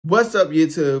What's up,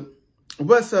 YouTube?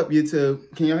 What's up,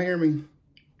 YouTube? Can y'all hear me?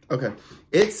 Okay.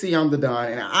 It's C on the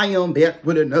Don, and I am back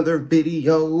with another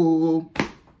video.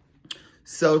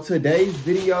 So today's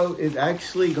video is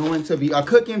actually going to be a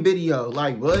cooking video.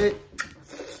 Like what?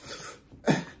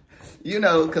 You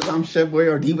know, because I'm Chef Boy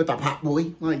or D with the Pop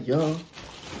Boy. Like, y'all.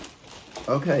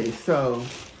 Okay, so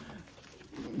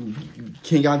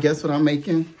can y'all guess what I'm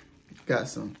making? Got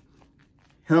some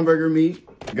hamburger meat.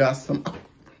 Got some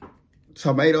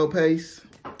tomato paste.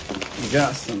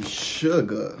 Got some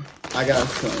sugar. I got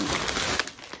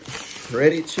some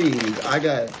shredded cheese. I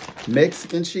got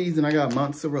Mexican cheese and I got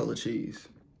mozzarella cheese.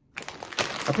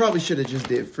 I probably should have just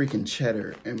did freaking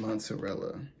cheddar and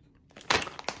mozzarella,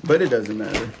 but it doesn't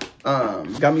matter.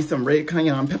 Got me some red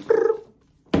cayenne pepper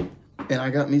and I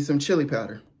got me some chili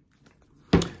powder.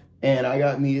 And I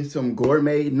got me some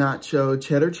gourmet nacho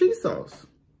cheddar cheese sauce.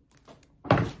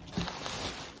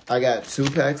 I got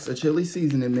 2 packs of chili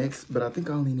seasoning mix, but I think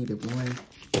I only needed 1.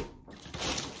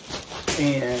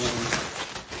 And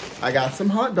I got some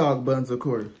hot dog buns, of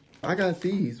course. I got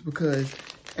these because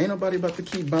ain't nobody about to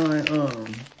keep buying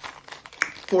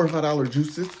 $4 or $5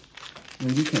 juices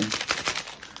when you can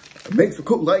make some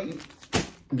Kool-aid.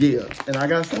 Yeah, and I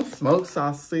got some smoked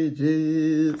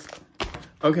sausages.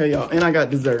 Okay, y'all, and I got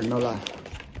dessert, no lie.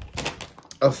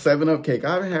 A 7-Up cake.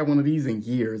 I haven't had one of these in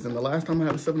years, and the last time I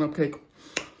had a 7-Up cake,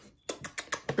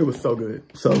 it was so good.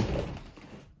 So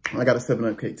I got a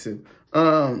 7-Up cake too.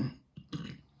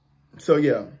 So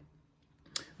yeah.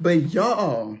 But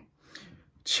y'all,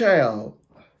 child,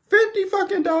 $50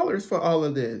 fucking for all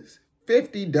of this.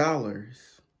 $50.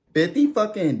 $50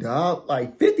 fucking dollars.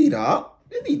 Like $50.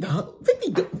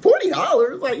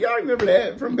 $40. Like, y'all remember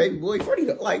that from Baby Boy?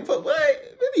 $40. Like, for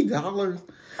what? $50.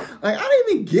 Like, I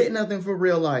didn't even get nothing for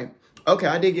real. Like, okay,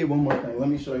 I did get one more thing. Let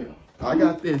me show you. I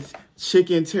got this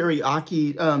chicken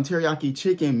teriyaki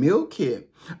chicken meal kit.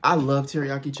 I love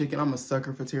teriyaki chicken. I'm a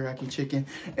sucker for teriyaki chicken.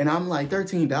 And I'm like,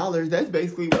 $13. That's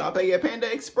basically what I pay at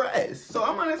Panda Express. So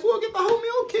I might as well get the whole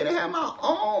meal kit and have my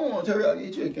own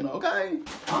teriyaki chicken, okay?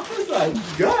 I'm just like,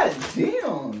 God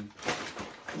damn.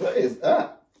 What is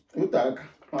up? What the,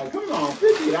 like, come on,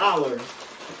 $50.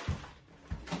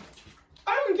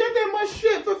 I didn't get that much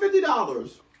shit for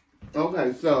 $50.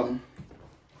 Okay, so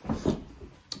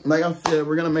like I said,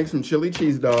 we're gonna make some chili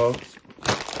cheese dogs.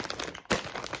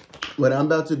 What I'm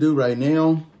about to do right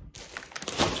now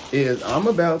is I'm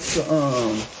about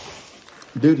to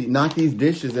knock these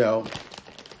dishes out,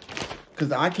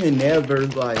 cause I can never,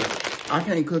 like, I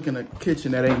can't cook in a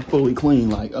kitchen that ain't fully clean,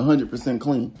 like 100%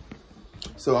 clean.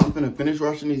 So I'm gonna finish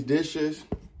washing these dishes.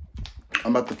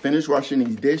 I'm about to finish washing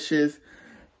these dishes,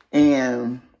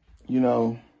 and you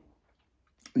know,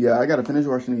 yeah, I gotta finish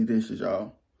washing these dishes,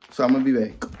 y'all. So I'm gonna be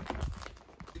back.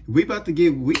 We about to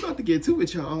get to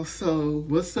it, y'all. So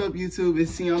what's up, YouTube?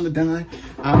 It's C on the Don.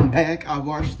 I'm back. I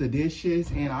washed the dishes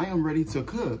and I am ready to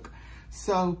cook.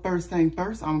 So first thing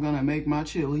first, I'm gonna make my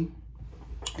chili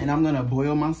and I'm gonna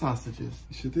boil my sausages.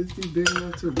 Should this be big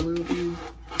enough to boil these?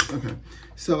 Okay.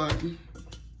 So why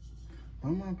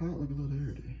my pot look a little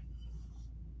dirty?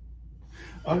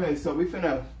 Okay, so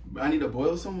I need to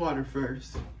boil some water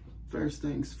first. First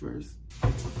things first.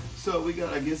 So we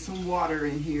gotta get some water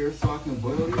in here so I can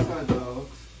boil these hot dogs.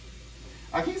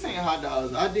 I keep saying hot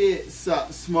dogs. I did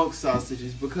smoked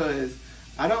sausages because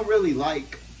I don't really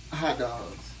like hot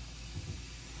dogs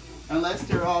unless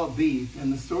they're all beef,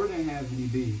 and the store didn't have any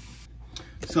beef.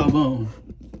 So boom,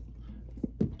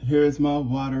 here's my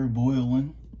water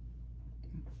boiling.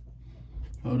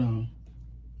 Hold on.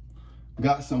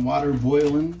 Got some water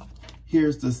boiling.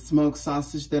 Here's the smoked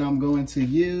sausage that I'm going to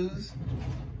use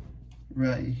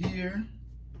right here.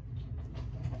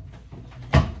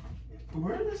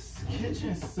 Where does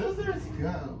kitchen scissors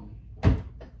go?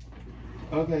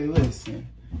 Okay, listen.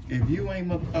 If you ain't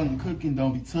cooking,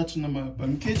 don't be touching them up.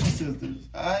 Kitchen scissors,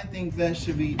 I think that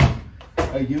should be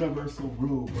a universal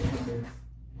rule, because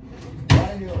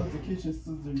why the hell is the kitchen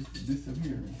scissors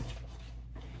disappearing?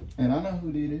 And I know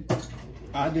who did it.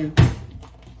 I do.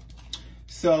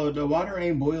 So the water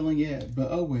ain't boiling yet,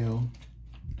 but oh well.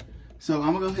 So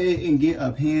I'm gonna go ahead and get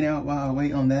a pan out while I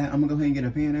wait on that. I'm gonna go ahead and get a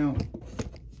pan out.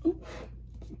 Ooh.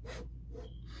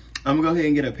 I'm gonna go ahead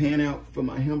and get a pan out for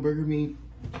my hamburger meat.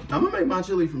 I'm gonna make my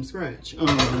chili from scratch.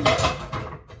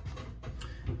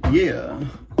 Yeah.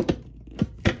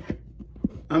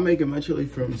 I'm making my chili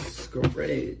from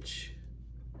scratch.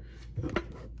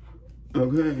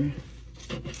 Okay.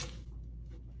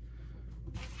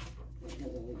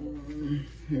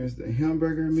 Here's the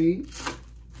hamburger meat.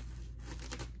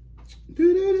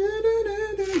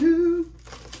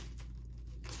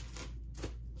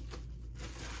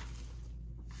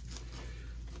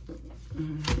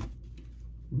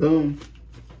 Boom.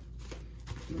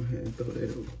 Go ahead and throw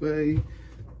that away.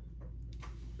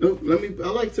 Oh, I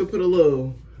like to put a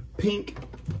little pink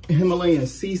Himalayan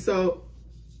sea salt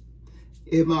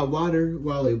in my water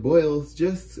while it boils.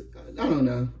 Just, I don't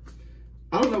know.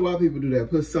 I don't know why people do that.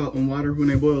 Put salt in water when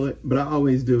they boil it, but I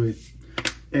always do it.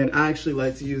 And I actually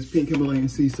like to use pink Himalayan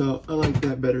sea salt. I like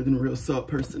that better than real salt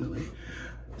personally.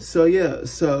 So yeah,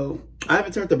 so I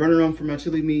haven't turned the burner on for my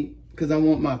chili meat because I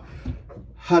want my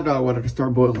hot dog water to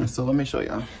start boiling. So let me show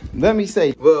y'all. Let me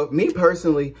say, well, me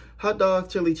personally, hot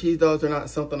dogs, chili cheese dogs are not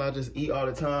something I just eat all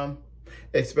the time.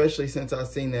 Especially since I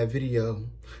seen that video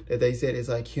that they said it's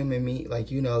like human meat.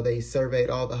 Like, you know, they surveyed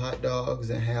all the hot dogs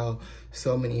and how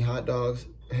so many hot dogs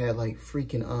had like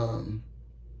freaking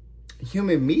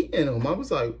human meat in them. I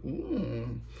was like,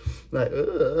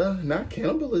 not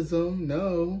cannibalism,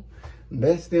 no.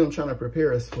 That's them trying to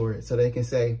prepare us for it so they can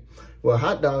say, well,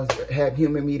 hot dogs have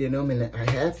human meat in them and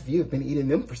half of you have been eating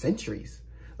them for centuries.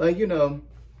 Like, you know,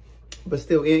 but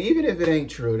still, even if it ain't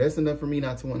true, that's enough for me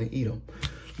not to want to eat them.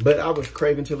 But I was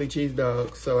craving chili cheese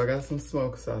dogs, so I got some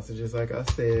smoked sausages, like I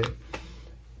said.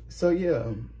 So yeah,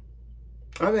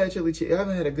 I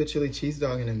haven't had a good chili cheese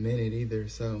dog in a minute either,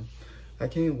 so I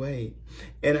can't wait.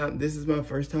 And this is my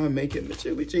first time making the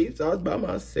chili cheese sauce by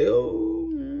myself.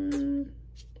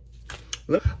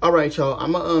 All right, y'all,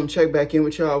 I'm gonna check back in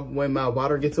with y'all when my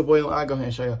water gets to boil. I'll go ahead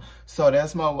and show you. So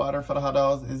that's my water for the hot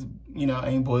dogs. Is, you know,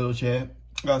 ain't boiled yet.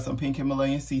 Got some pink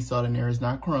Himalayan sea salt in there. It's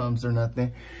not crumbs or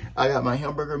nothing. I got my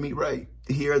hamburger meat right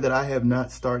here that I have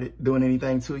not started doing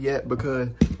anything to yet because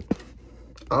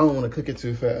I don't want to cook it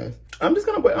too fast. I'm just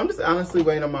gonna wait. I'm just honestly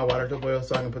waiting on my water to boil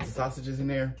so I can put the sausages in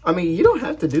there. I mean, you don't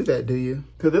have to do that, do you?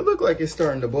 Because it look like it's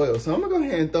starting to boil. So I'm gonna go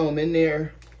ahead and throw them in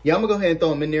there. Yeah, I'm gonna go ahead and throw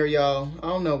them in there, y'all. I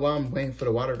don't know why I'm waiting for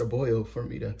the water to boil for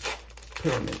me to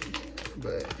put them in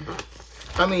there, but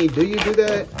I mean, do you do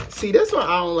that? See, that's why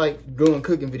I don't like doing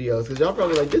cooking videos, because y'all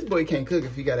probably like, this boy can't cook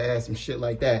if you gotta ask some shit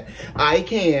like that. I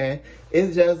can.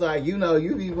 It's just like, you know,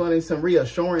 you be wanting some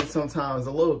reassurance sometimes,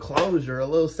 a little closure, a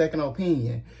little second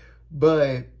opinion.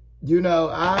 But, you know,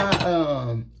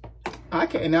 I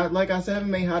can't, now, like I said, I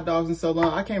haven't made hot dogs in so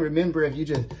long. I can't remember if you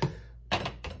just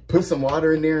put some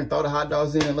water in there and throw the hot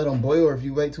dogs in and let them boil, or if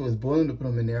you wait till it's boiling to put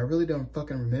them in there. I really don't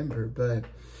fucking remember, but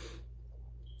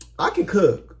I can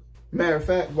cook. Matter of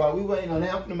fact, while we waiting on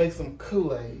that, I'm gonna make some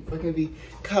Kool-aid. It's gonna be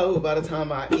cold by the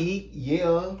time I eat.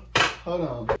 Yeah. Hold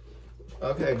on.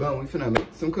 Okay, boom. We finna make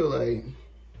some Kool-Aid.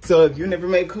 So if you never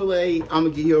made Kool-Aid, I'm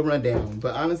gonna give you a rundown.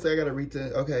 But honestly, I gotta read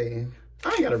okay. I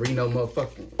ain't gotta read no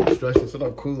motherfucking instructions for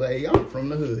no Kool-Aid. I'm from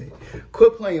the hood.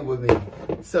 Quit playing with me.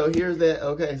 So here's that.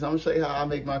 Okay, so I'm gonna show you how I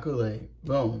make my Kool-Aid.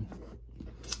 Boom.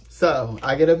 So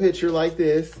I get a picture like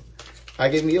this. I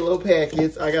get me a little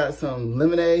package. I got some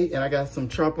lemonade and I got some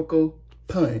tropical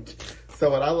punch.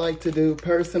 So what I like to do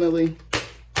personally,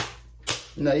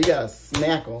 you know, you gotta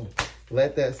smack them.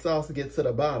 Let that sauce get to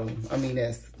the bottom. I mean,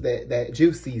 that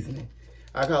juice seasoning.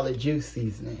 I call it juice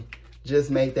seasoning. Just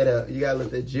make that up. You gotta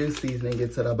let the juice seasoning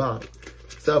get to the bottom.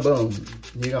 So boom,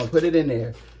 you're gonna put it in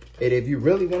there. And if you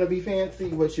really wanna be fancy,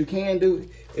 what you can do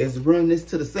is run this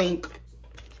to the sink,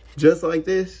 just like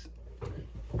this.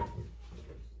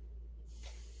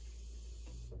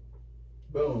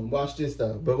 Boom, watch this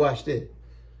though, but watch this.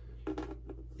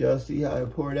 Y'all see how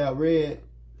it poured out red?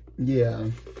 Yeah.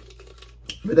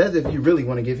 But that's if you really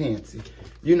want to get fancy.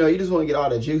 You know, you just want to get all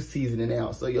the juice seasoning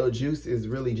out so your juice is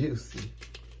really juicy.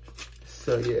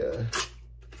 So yeah.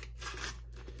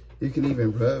 You can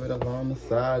even rub it along the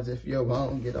sides if you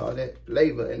want, get all that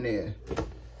flavor in there.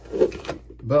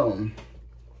 Boom.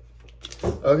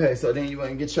 Okay, so then you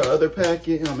want to get your other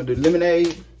packet. I'm going to do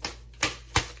lemonade.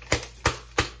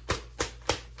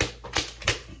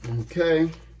 Okay,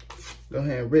 go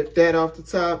ahead and rip that off the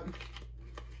top.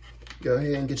 Go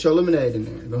ahead and get your lemonade in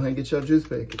there. Go ahead and get your juice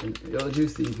packet in there, your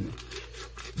juice seasoning.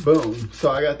 Boom,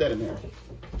 so I got that in there.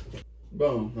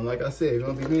 Boom, and like I said, you're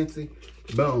gonna be fancy.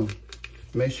 Boom,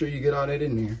 make sure you get all that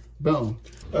in there. Boom.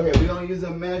 Okay, we're gonna use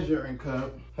a measuring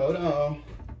cup. Hold on.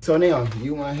 So now,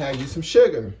 you wanna have you some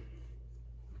sugar.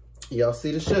 Y'all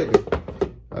see the sugar?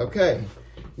 Okay,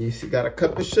 you got a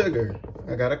cup of sugar.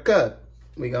 I got a cup.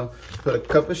 We gonna put a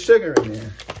cup of sugar in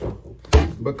there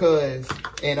because,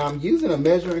 and I'm using a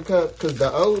measuring cup because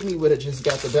the old me would have just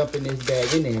got to dumping this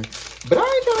bag in there. But I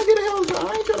ain't trying to get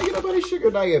I ain't trying to get nobody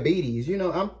sugar diabetes. You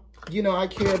know, I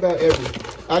care about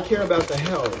the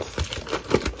health.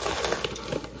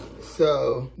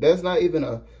 So that's not even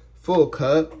a full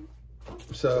cup.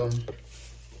 So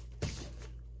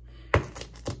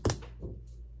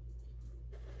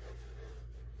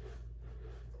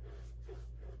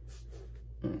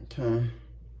okay,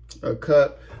 a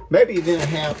cup. Maybe even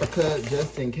half a cup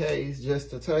just in case, just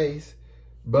to taste.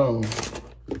 Boom.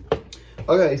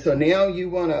 Okay, so now you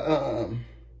wanna,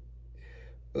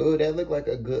 oh, that look like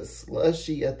a good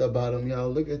slushy at the bottom, y'all.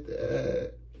 Look at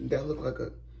that. That look like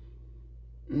a,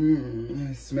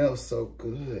 it smells so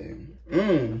good.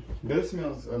 This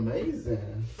smells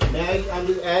amazing. Now I'm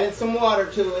just adding some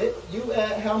water to it. You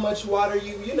add how much water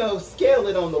you know, scale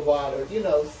it on the water. You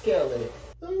know, scale it.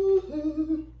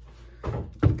 Ooh.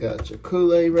 Got your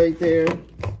Kool-Aid right there.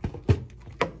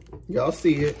 Y'all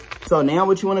see it. So now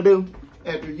what you want to do,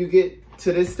 after you get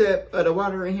to this step of the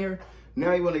water in here,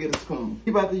 now you want to get a spoon.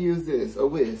 You're about to use this, a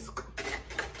whisk.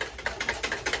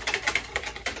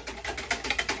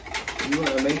 You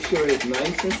want to make sure it's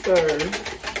nice and stirred.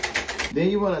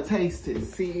 Then you want to taste it.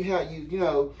 See how you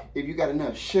know, if you got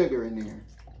enough sugar in there.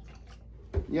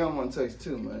 You don't want to taste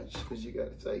too much because you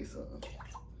got to taste something.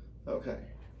 Okay.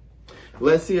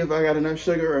 Let's see if I got enough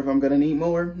sugar or if I'm going to need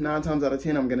more. 9 times out of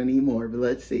 10, I'm going to need more, but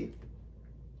let's see.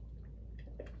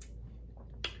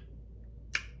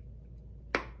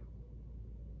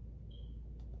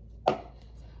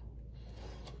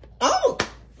 Oh!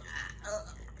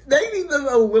 They need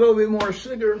a little bit more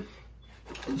sugar.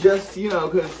 Just, you know,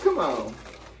 because, come on.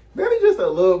 Maybe just a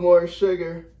little more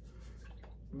sugar.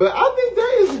 But I think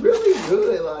that is really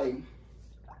good. Like,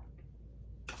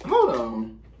 hold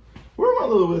on. Where my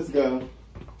little whisk go?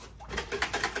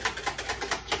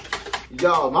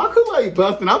 Y'all, my Kool-Aid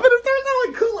busting. I better start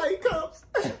selling Kool-Aid cups.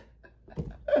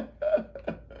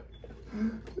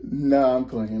 Nah, I'm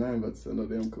playing. I ain't about to sell no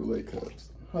damn Kool-Aid cups.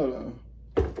 Hold on.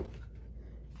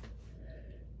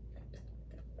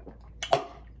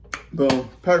 Boom.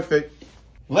 Perfect.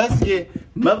 Let's get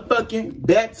motherfucking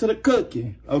back to the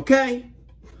cooking. Okay?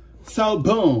 So,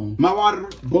 boom. My water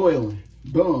boiling.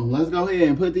 Boom. Let's go ahead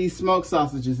and put these smoked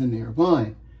sausages in there.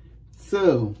 1,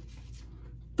 2,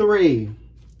 3,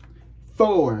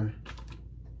 4,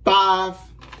 5,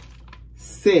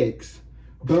 6.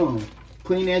 Boom.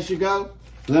 Clean as you go.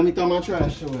 Let me throw my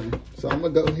trash away. So I'm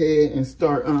gonna go ahead and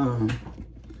start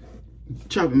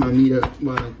chopping my meat up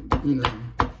while, you know.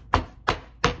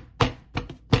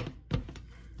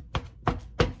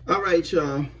 All right,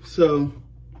 y'all. So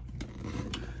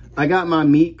I got my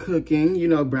meat cooking, you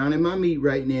know, browning my meat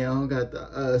right now. Got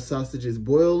the sausages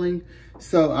boiling.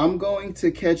 So I'm going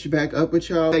to catch back up with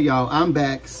y'all. Hey, y'all, I'm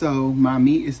back. So my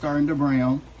meat is starting to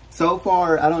brown. So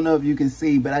far, I don't know if you can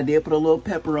see, but I did put a little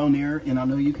pepper on there. And I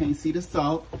know you can't see the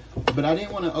salt. But I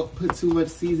didn't want to put too much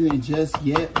seasoning just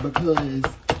yet because...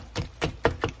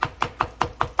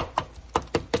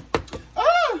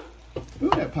 Ooh,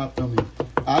 that popped on me.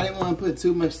 I didn't want to put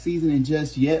too much seasoning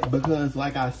just yet because,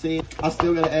 like I said, I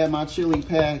still got to add my chili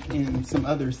pack and some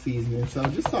other seasoning. So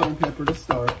just salt and pepper to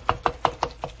start.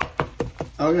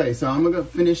 Okay, so I'm going to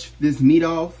finish this meat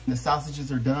off. The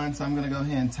sausages are done, so I'm going to go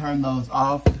ahead and turn those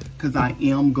off because I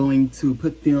am going to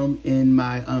put them in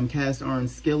my cast iron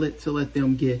skillet to let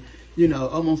them get, you know,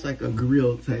 almost like a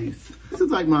grilled taste. This is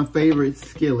like my favorite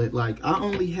skillet. Like, I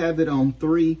only have it on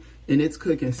 3 and it's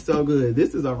cooking so good.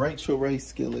 This is a Rachel Ray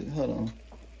skillet. Hold on.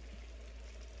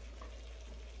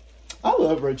 I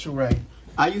love Rachel Ray.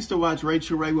 I used to watch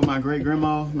Rachel Ray with my great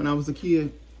grandma when I was a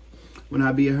kid. When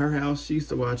I'd be at her house, she used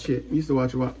to watch it. Used to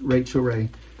watch Rachel Ray.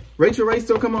 Rachel Ray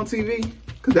still come on TV?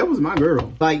 Because that was my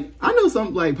girl. Like, I know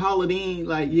something like Paula Deen.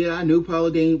 Like, yeah, I knew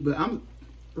Paula Deen, but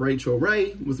Rachel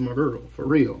Ray was my girl, for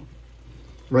real.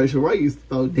 Rachel Ray used to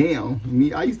throw down.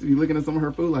 I used to be looking at some of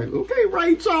her food like, okay,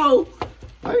 Rachel,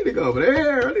 I need to go over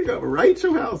there. I need to go to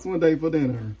Rachel's house one day for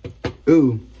dinner.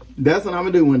 Ooh, that's what I'm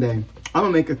going to do one day. I'm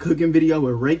going to make a cooking video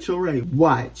with Rachel Ray.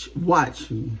 Watch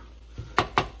me.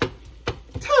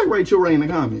 Tag Rachel Ray in the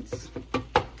comments.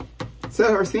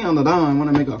 Tell her see on the Dawn when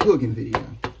I make a cooking video.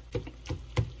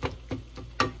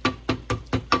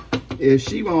 If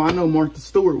she won't, I know Martha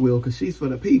Stewart will because she's for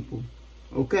the people.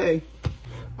 Okay?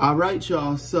 All right,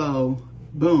 y'all. So,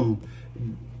 boom.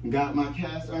 Got my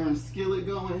cast iron skillet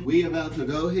going. We about to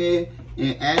go ahead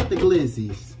and add the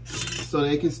glizzies so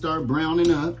they can start browning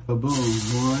up. Boom. 1,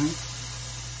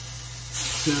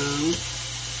 2,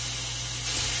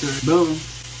 3. Boom.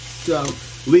 So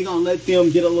we gonna let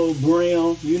them get a little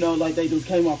brown, you know, like they just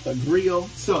came off the grill.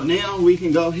 So now we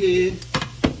can go ahead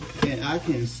and I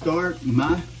can start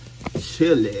my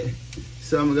chili.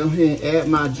 So I'm gonna go ahead and add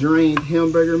my drained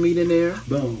hamburger meat in there.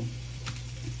 Boom.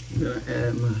 I'm gonna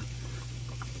add my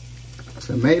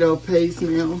tomato paste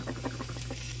now.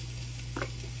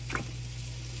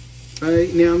 All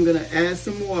right, now I'm gonna add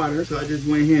some water. So I just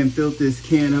went ahead and filled this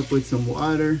can up with some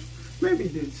water. Maybe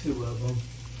do 2 of them.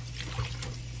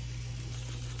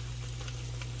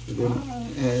 Then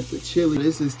add the chili.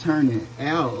 This is turning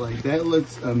out like that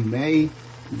looks amazing.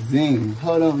 Zing.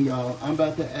 Hold on, y'all. I'm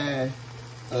about to add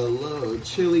a little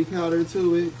chili powder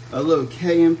to it, a little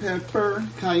cayenne pepper,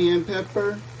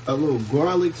 a little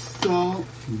garlic salt.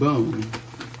 Boom.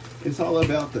 It's all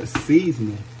about the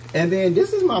seasoning. And then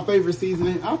this is my favorite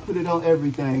seasoning. I put it on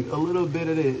everything. A little bit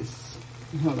of this.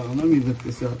 Hold on, let me lift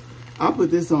this up. I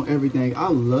put this on everything. I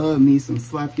love me some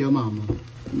slap your mama.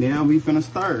 Now we finna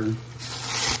stir.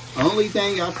 Only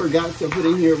thing I forgot to put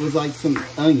in here was like some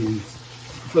onions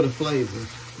for the flavor.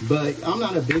 But I'm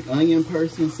not a big onion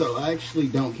person, so I actually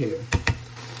don't care.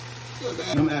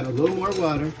 I'm gonna add a little more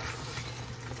water.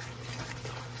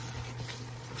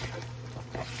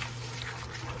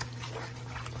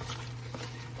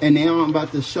 And now I'm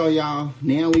about to show y'all,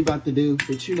 now we about to do,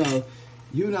 but you know,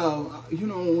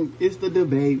 it's the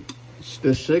debate.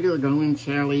 The sugar going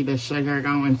chili, the sugar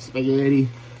going spaghetti.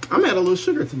 I'm gonna add a little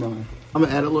sugar to mine. I'm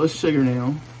gonna add a little sugar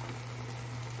now.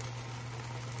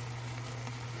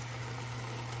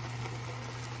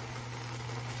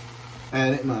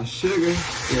 Added my sugar,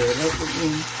 stir it up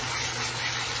again.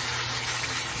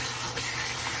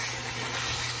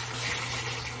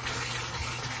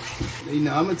 You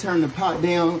know, I'm gonna turn the pot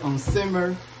down on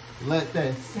simmer, let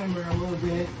that simmer a little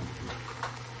bit.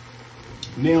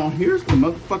 Now, here's the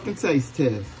motherfucking taste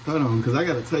test. Hold on, because I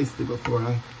gotta taste it before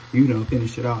I,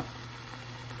 finish it off.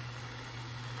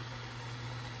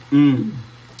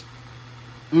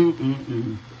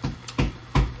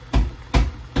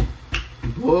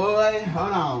 Boy,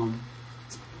 hold on.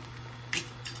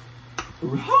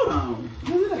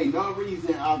 There ain't no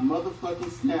reason I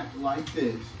motherfucking snapped like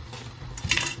this.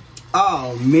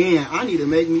 Oh man, I need to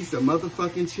make me some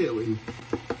motherfucking chili.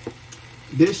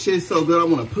 This shit's so good. I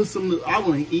want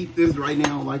to eat this right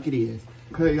now like it is.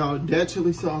 Okay, y'all, that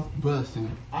chili sauce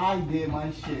busting. I did my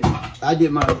shit. I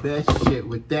did my best shit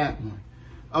with that one.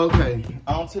 Okay,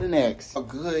 on to the next. How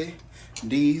good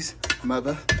these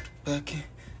motherfucking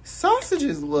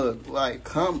sausages look like.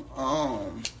 Come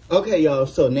on. Okay, y'all,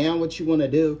 so now what you want to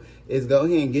do is go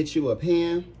ahead and get you a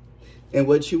pan. And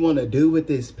what you want to do with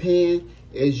this pan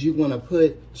is you want to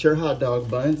put your hot dog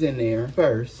buns in there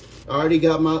first. I already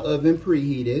got my oven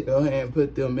preheated. Go ahead and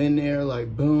put them in there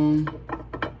like boom.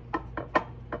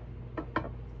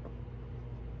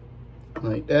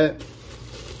 Like that.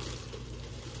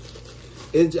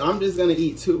 I'm just gonna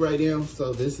eat 2 right now,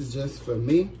 so this is just for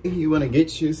me. You wanna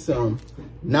get you some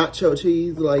nacho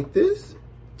cheese like this.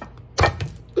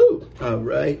 Ooh, all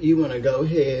right. You wanna go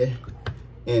ahead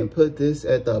and put this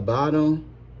at the bottom.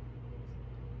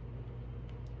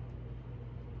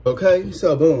 Okay,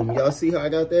 so boom, y'all see how I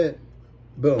got that?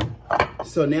 Boom.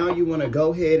 So now you wanna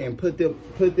go ahead and put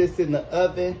this in the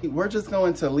oven. We're just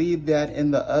going to leave that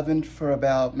in the oven for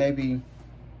about maybe,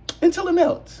 until it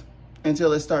melts,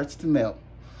 until it starts to melt.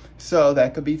 So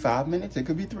that could be 5 minutes, it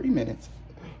could be 3 minutes.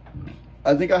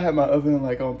 I think I have my oven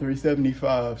like on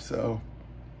 375, so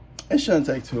it shouldn't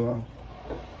take too long.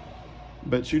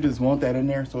 But you just want that in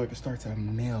there so it can start to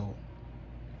melt.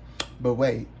 But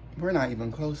wait, we're not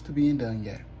even close to being done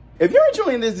yet. If you're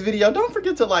enjoying this video, don't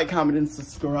forget to like, comment, and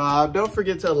subscribe. Don't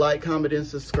forget to like, comment, and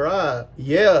subscribe.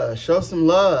 Yeah, show some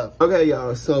love. Okay,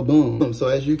 y'all, so boom. So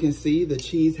as you can see, the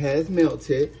cheese has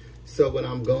melted. So what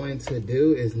I'm going to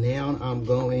do is now I'm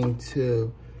going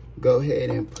to go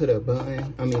ahead and put a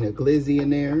glizzy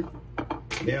in there.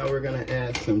 Now we're gonna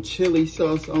add some chili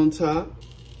sauce on top.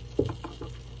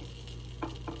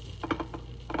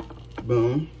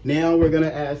 Boom. Now we're gonna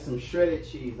add some shredded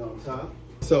cheese on top.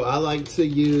 So I like to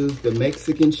use the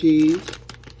Mexican cheese.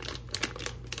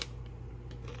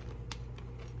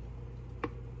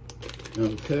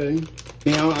 Okay.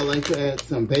 Now I like to add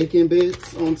some bacon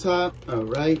bits on top. All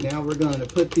right, now we're gonna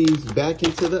put these back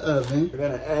into the oven. We're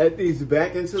gonna add these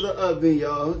back into the oven,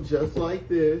 y'all, just like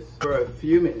this, for a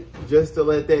few minutes, just to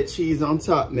let that cheese on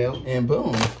top melt, and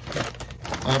boom.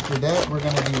 After that, we're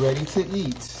gonna be ready to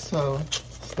eat, so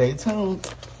stay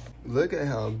tuned. Look at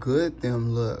how good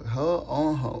them look. Hold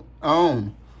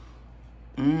on.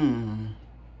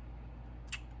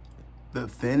 The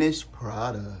finished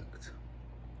product.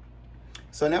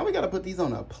 So now we gotta put these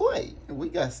on a plate. We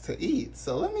got to eat.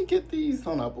 So let me get these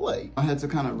on a plate. I had to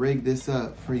kind of rig this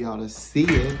up for y'all to see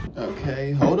it.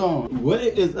 Okay, hold on. What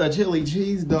is a chili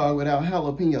cheese dog without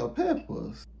jalapeno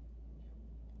peppers?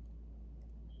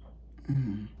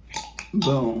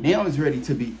 Boom. Now it's ready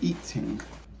to be eaten.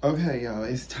 Okay, y'all,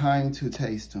 it's time to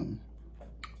taste them.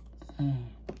 Oh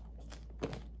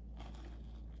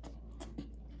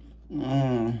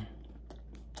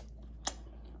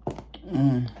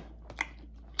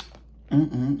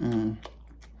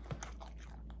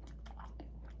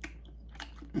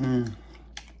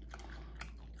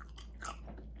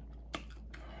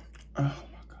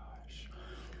my gosh.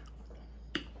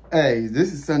 Hey,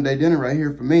 this is Sunday dinner right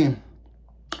here for me.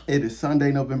 It is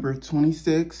Sunday, November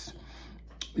 26th.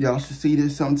 Y'all should see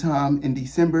this sometime in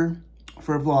December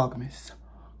for Vlogmas.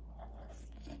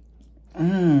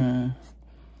 Mmm.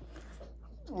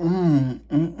 Mmm.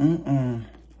 Mmm. Mmm.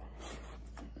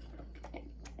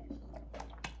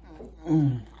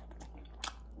 Mmm.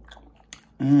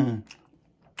 Mmm.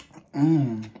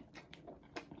 Mmm.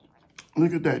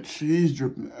 Look at that cheese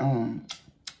dripping. Mmm.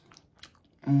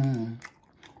 Mmm.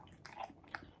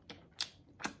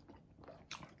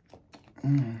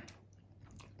 Mmm.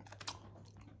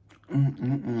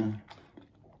 Mmm. Mmm.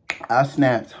 I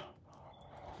snapped.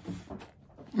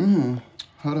 Mmm.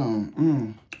 Hold on.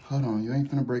 Mmm. Hold on. You ain't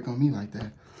finna break on me like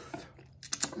that.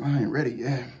 I ain't ready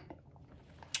yet.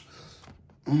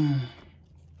 Mmm.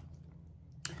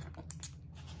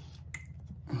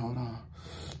 Hold on.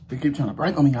 They keep trying to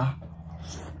break on me, y'all.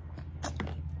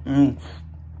 Mmm.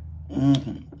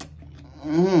 Mmm.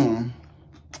 Mmm.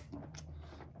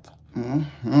 Mmm.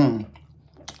 Mmm.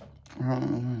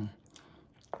 Mmm.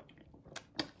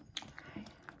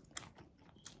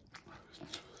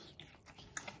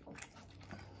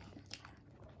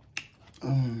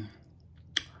 Mm.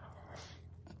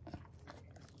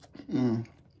 Mm.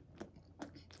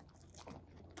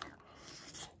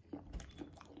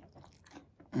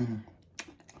 Mm.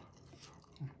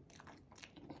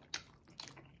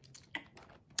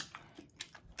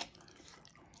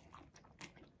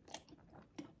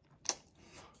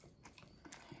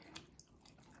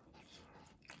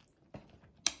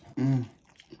 Mm.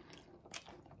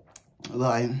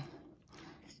 Like,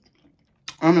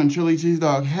 I'm in chili cheese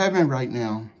dog heaven right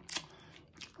now.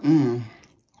 Mmm.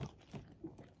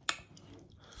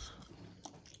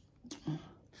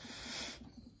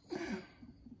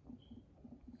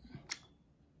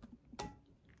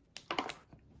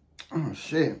 Oh,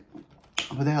 shit.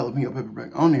 Put the jalapeno pepper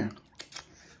back on there.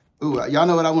 Ooh, y'all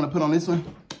know what I want to put on this one?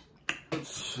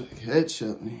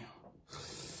 Ketchup now.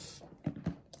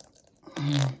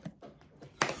 Mm.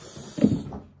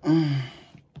 Mm.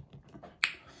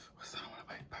 What's that? I want to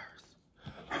bite first.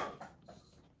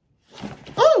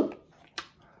 Ooh!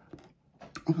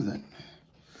 What was that?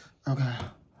 Okay.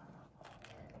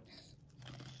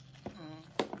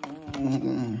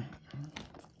 Mm-mm.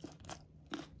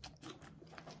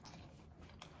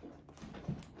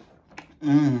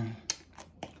 Mmm.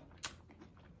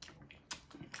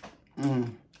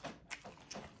 Mmm.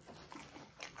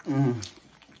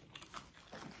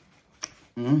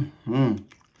 Mmm. Mmm.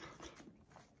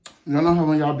 Y'all know how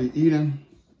when y'all be eating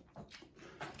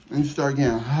and you start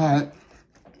getting hot?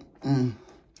 Mmm.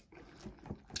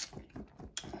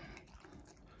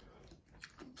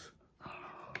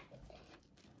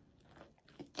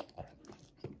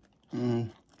 Mmm.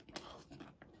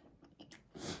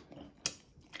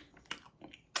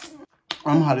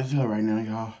 I'm hot as hell right now,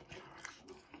 y'all.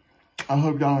 I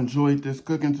hope y'all enjoyed this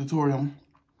cooking tutorial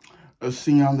of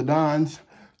Sion the Don's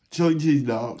chili cheese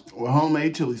dog with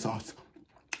homemade chili sauce.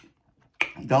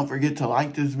 Don't forget to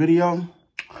like this video,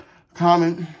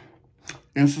 comment,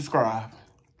 and subscribe.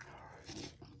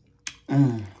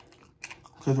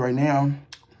 Because right now,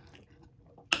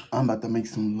 I'm about to make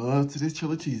some love to this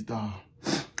chili cheese dog.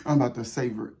 I'm about to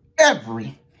savor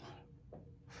every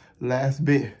last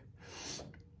bit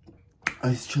of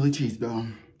this chili cheese dog.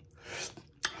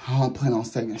 I don't plan on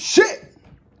saving shit.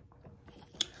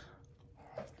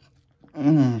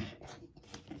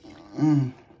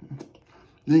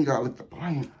 Then you gotta lick the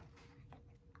bite.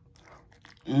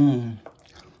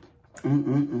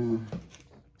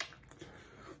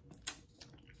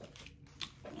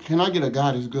 Can I get a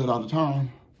guy that's good all the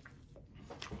time?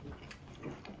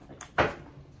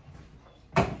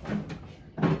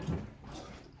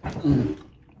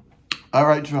 All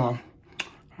right, y'all.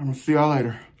 I'm gonna see y'all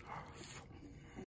later.